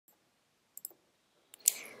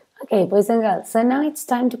Okay, boys and girls, so now it's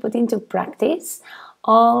time to put into practice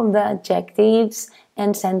all the adjectives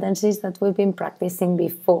and sentences that we've been practicing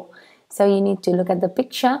before. So you need to look at the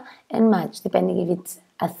picture and match, depending if it's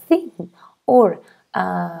a thing or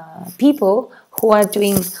people who are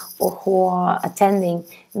doing or who are attending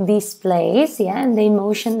this place, yeah, and the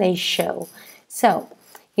emotion they show. So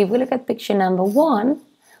if we look at picture number 1,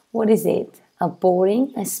 what is it? A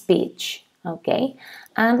boring speech, okay?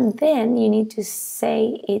 And then you need to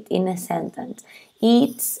say it in a sentence.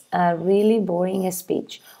 It's a really boring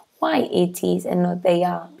speech. Why it is and not they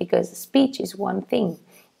are? Because speech is one thing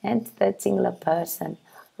and third singular person,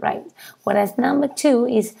 right? Whereas number 2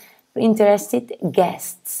 is interested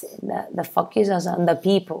guests. The focus is on the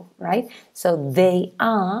people, right? So they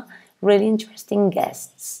are really interesting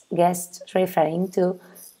guests. Guests referring to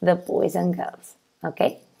the boys and girls,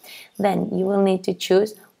 okay? Then you will need to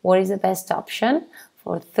choose what is the best option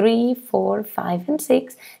for 3, 4, 5, and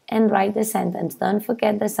 6 and write the sentence. Don't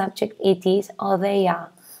forget the subject it is or they are,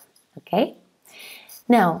 okay?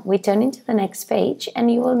 Now we turn into the next page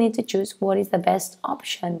and you will need to choose what is the best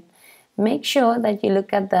option. Make sure that you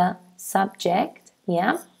look at the subject,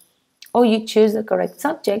 yeah, or you choose the correct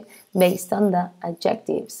subject based on the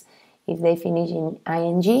adjectives, if they finish in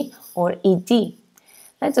ing or ed.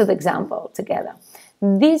 Let's do the example together.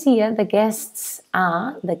 This year the guests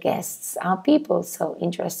are people. So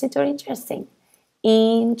interested or interesting?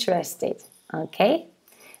 Interested. Okay,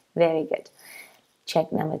 very good.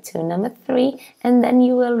 Check number 2, number 3, and then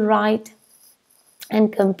you will write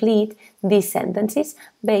and complete these sentences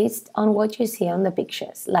based on what you see on the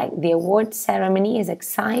pictures. Like the award ceremony is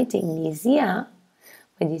exciting this year,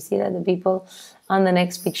 but you see that the people on the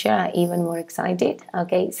next picture are even more excited.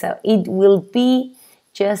 Okay, so it will be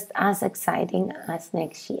just as exciting as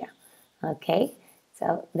next year. Okay,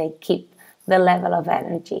 so they keep the level of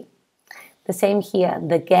energy. The same here,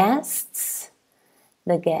 the guests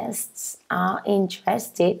are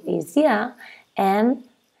interested this year and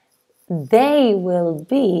they will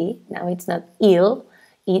be, now it's not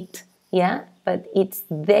it, yeah, but it's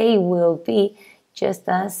they will be just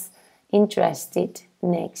as interested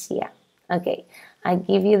next year. Okay, I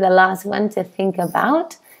give you the last one to think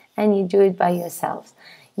about and you do it by yourselves.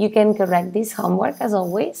 You can correct this homework as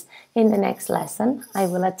always. In the next lesson, I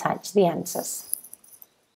will attach the answers.